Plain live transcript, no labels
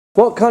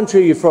What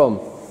country are you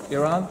from?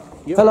 Iran.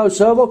 Hello,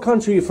 sir. What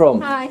country are you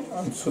from? Hi.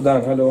 I'm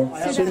Sudan. Hello. I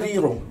have 3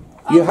 rooms.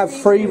 You have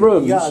 3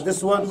 rooms? Yeah,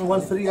 this one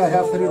free, I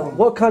have 3 rooms.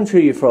 What country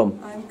are you from?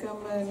 I'm from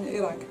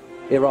Iraq.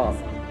 Iraq.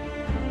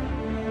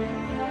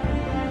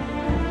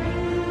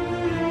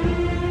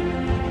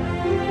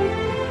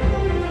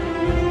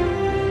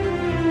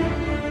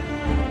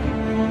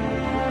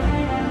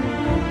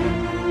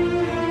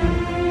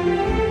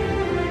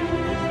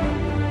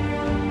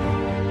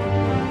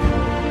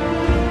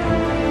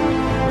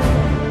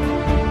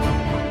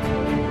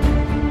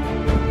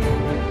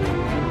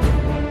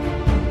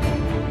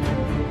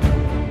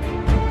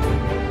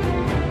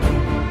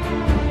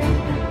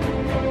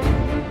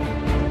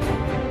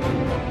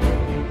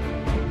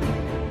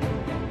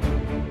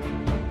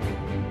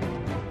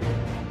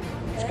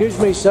 Excuse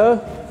me, sir.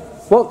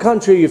 What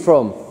country are you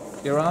from?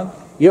 Iran.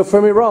 You're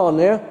from Iran,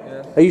 yeah?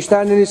 Yeah. Are you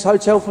staying in this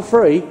hotel for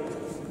free?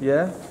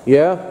 Yeah.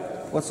 Yeah?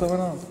 What's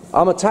going on?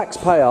 I'm a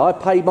taxpayer. I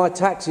pay my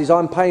taxes.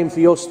 I'm paying for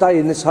your stay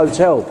in this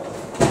hotel.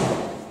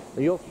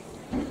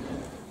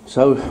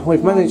 So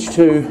we've managed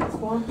to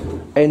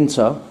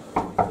enter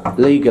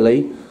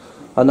legally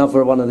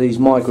another one of these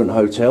migrant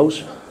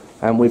hotels,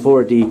 and we've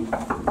already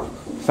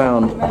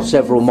found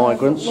several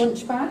migrants.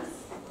 Lunch bags.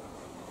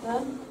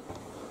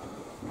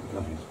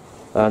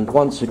 And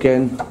once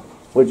again,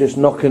 we're just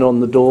knocking on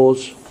the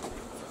doors.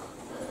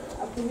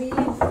 I believe I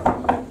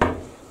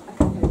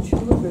can put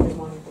children in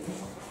one of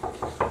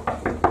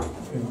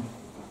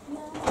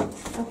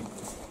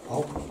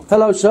these.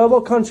 Hello, sir.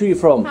 What country are you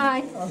from?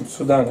 Hi. I'm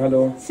Sudan.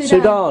 Hello.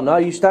 Sudan.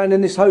 Are you staying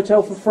in this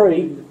hotel for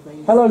free?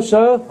 Hello,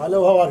 sir.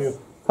 Hello, how are you?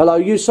 Hello.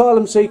 You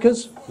asylum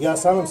seekers? Yeah,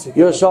 asylum seeker.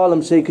 You're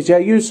asylum seekers, yeah?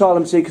 You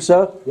asylum seeker,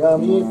 sir? Yeah,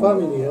 me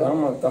family,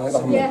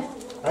 yeah. Yeah.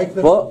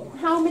 What?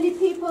 How many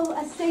people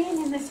are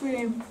staying in this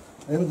room?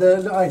 And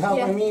I have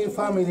Yeah. me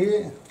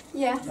family,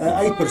 Yeah.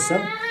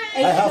 8%. I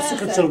have 6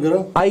 person.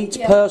 children. 8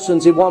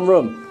 persons in one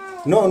room.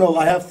 No,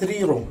 I have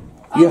 3 rooms.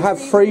 You have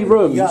 3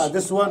 rooms? Yeah,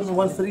 this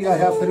one free, I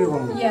have 3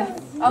 rooms. Yeah.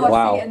 Oh,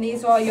 Wow. I see. And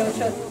these are all your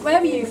children. Where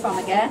are you from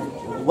again?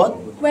 What?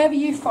 Where are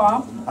you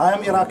from? I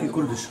am Iraqi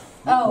Kurdish.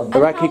 Oh. and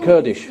Iraqi how-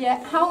 Kurdish. Yeah.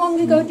 How long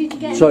ago did you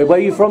get? Sorry, where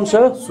are you from,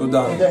 sir?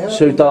 Sudan.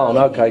 Sudan,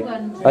 okay.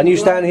 And you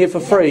stand here for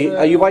free?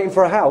 Are you waiting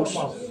for a house?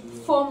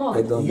 4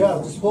 months. Yeah,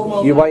 this 4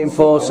 months. You waiting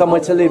for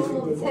somewhere to live?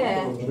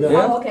 Here.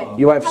 Yeah. Oh, okay.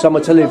 You waiting for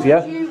somewhere to live,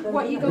 yeah?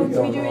 What are you going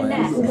to be doing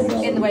next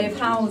in the way of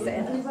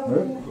housing?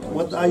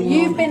 What I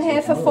You've been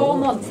here for 4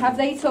 months. Have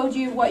they told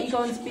you what you're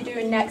going to be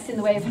doing next in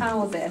the way of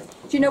housing?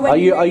 Do you know where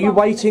Are you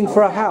waiting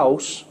for a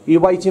house? Are you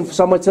waiting for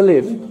somewhere to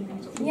live?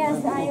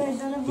 Yes, I was.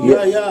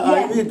 Yeah,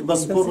 I need, but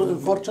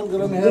for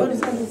children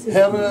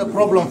have a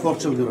problem for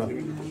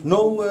children. No,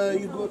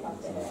 you go.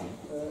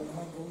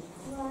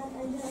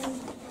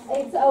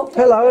 It's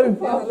okay. Hello. No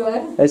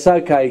problem. It's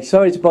okay.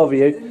 Sorry to bother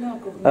you.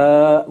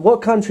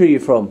 What country are you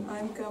from?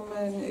 I'm from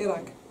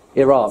Iraq,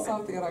 Iraq.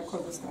 South Iraq,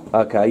 Kurdistan.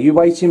 Okay. Are you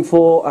waiting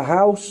for a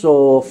house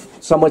or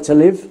somewhere to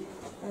live?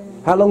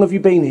 How long have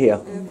you been here?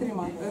 3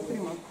 months. 3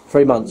 months.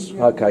 3 months.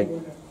 Okay.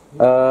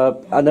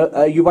 And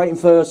are you waiting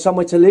for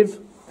somewhere to live?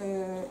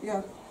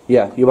 Yeah.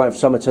 Yeah, you're waiting for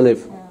somewhere to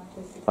live.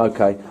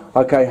 Okay.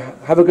 Okay.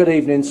 Have a good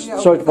evening. Yeah,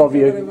 Sorry to bother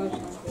thank you very you. much.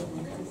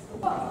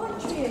 What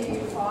country are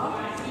you from?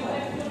 What country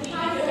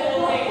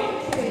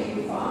are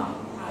you from?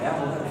 Yeah,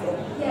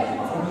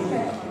 what country?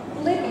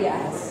 Libya.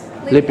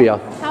 Libya.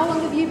 How long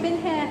have you been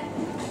here?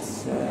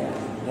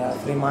 Yeah,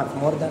 3 months,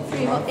 more than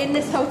 3 months. In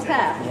this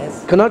hotel?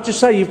 Yes. Can I just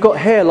say you've got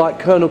hair like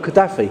Colonel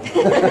Gaddafi?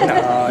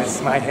 No,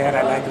 it's my hair,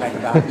 I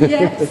like that.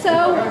 Yeah,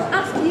 so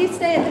after you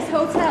stay at this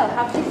hotel,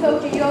 have they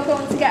told you you're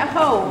going to get a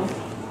home?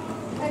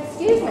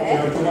 Excuse me?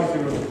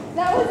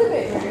 That was a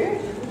bit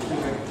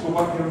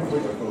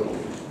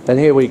rude. And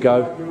here we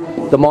go.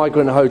 The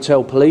migrant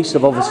hotel police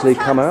have obviously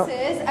come out. Our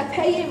taxes are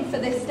paying for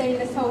this stay in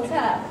this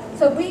hotel.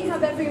 So we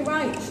have every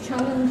right to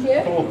challenge you.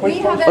 We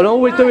have And all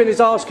every we're doing right is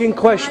asking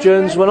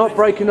questions. We're not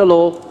breaking the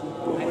law.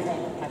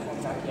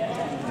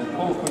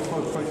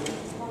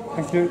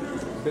 Thank you.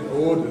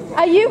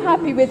 Are you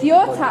happy with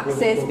your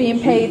taxes being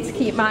paid to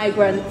keep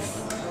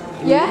migrants?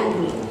 Yeah?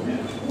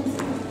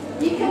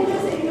 You can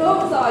just ignore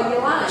us all you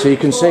like. So you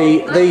can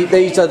see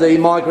these are the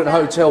migrant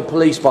hotel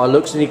police by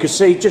looks, and you can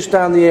see just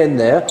down the end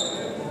there,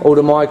 all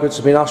the migrants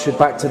have been ushered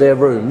back to their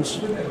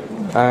rooms,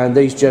 and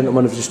these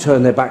gentlemen have just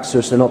turned their backs to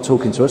us. They're not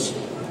talking to us.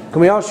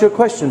 Can we ask you a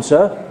question,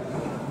 sir?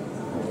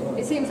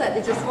 It seems like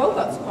they're just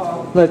robots,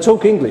 Paul. No, they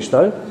talk English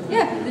though.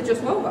 Yeah, they're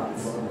just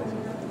robots.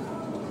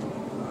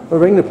 We'll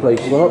ring the police.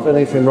 We're not doing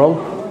anything wrong.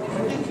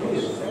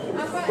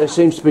 There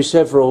seems to be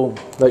several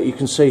that you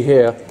can see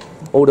here.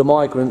 All the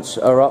migrants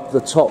are up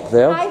the top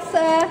there. Hi,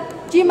 sir.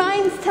 Do you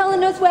mind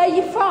telling us where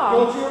you're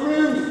from?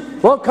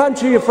 What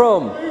country are you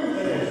from?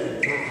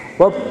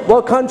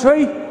 What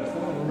country?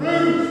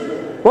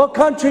 What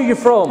country are you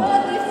from? Oh,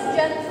 this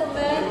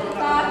gentleman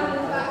back in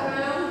the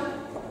background.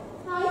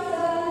 Hi,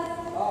 sir.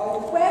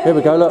 Where Here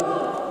we go, look.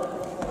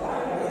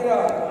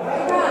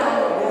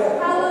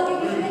 How long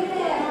have you been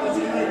here?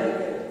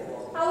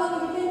 How long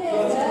have you been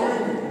here,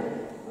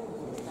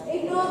 sir?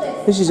 Ignore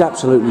this. This is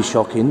absolutely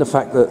shocking, the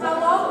fact that How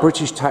long?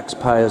 British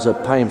taxpayers are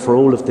paying for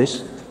all of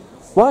this.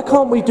 Why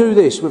can't we do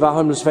this with our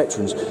homeless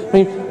veterans? I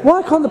mean,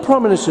 why can't the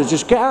Prime Minister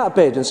just get out of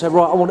bed and say,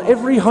 right, I want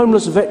every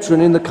homeless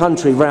veteran in the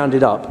country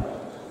rounded up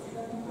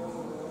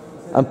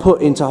and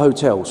put into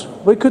hotels?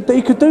 He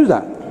could do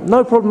that,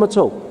 no problem at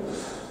all.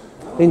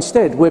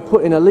 Instead, we're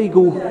putting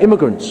illegal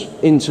immigrants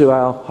into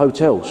our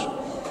hotels.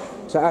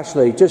 So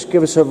Ashley, just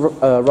give us a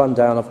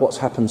rundown of what's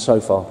happened so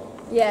far.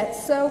 Yeah,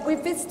 so we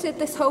visited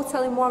this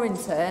hotel in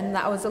Warrington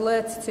that I was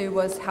alerted to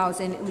was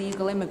housing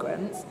illegal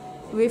immigrants.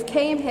 We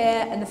came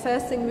here and the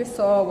first thing we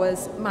saw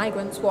was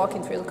migrants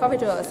walking through the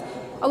corridors.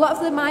 A lot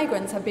of the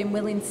migrants have been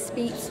willing to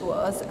speak to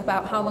us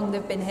about how long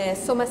they've been here.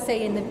 Some are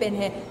saying they've been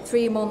here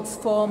 3 months,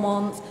 4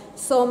 months.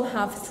 Some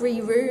have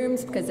 3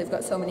 rooms because they've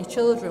got so many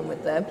children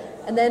with them.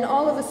 And then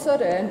all of a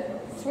sudden,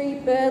 3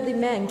 burly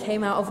men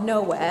came out of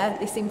nowhere.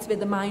 They seem to be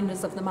the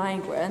minders of the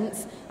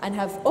migrants and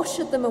have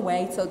ushered them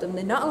away, told them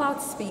they're not allowed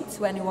to speak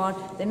to anyone,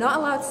 they're not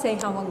allowed to say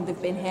how long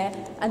they've been here,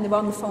 and they're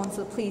on the phone to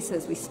the police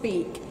as we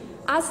speak.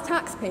 As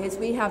taxpayers,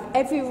 we have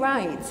every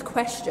right to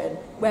question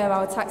where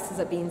our taxes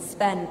are being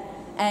spent.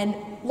 And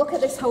look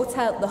at this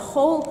hotel. The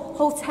whole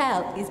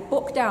hotel is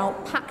booked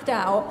out, packed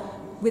out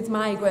with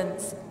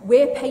migrants.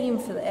 We're paying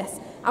for this.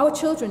 Our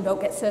children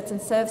don't get certain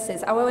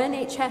services. Our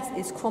NHS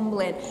is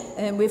crumbling.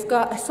 We've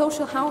got a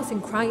social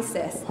housing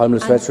crisis.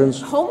 Homeless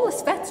veterans?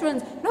 Homeless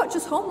veterans, not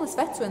just homeless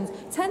veterans,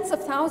 tens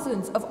of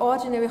thousands of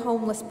ordinary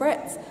homeless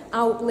Brits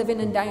out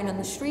living and dying on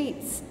the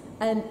streets.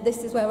 And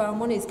this is where our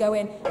money's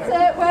going.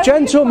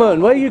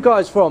 Gentlemen, where are you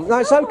guys from? No,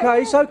 it's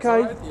okay, it's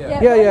okay.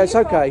 Yeah, it's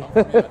okay.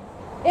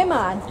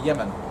 Iman?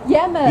 Yemen.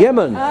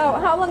 Yemen. Oh,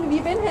 how long have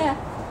you been here?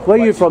 Where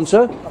are you from,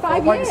 sir?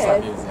 5 years.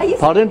 Are you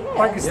Pardon?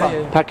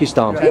 Pakistan.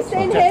 Pakistan. You're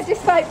staying here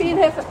despite being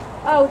here for...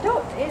 Oh,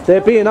 don't...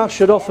 They're being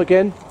ushered off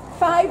again.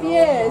 5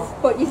 years,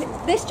 but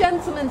this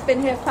gentleman's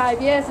been here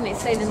 5 years and he's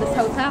staying in this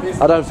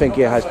hotel. I don't think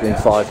it has been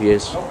 5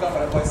 years.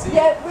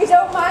 Yeah, we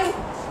don't mind.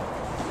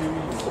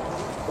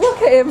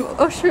 Look at him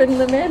ushering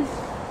them in.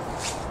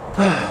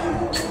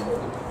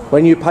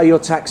 When you pay your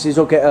taxes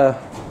or get a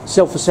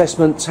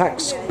self-assessment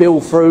tax bill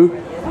through,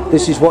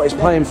 this is what it's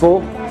paying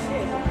for.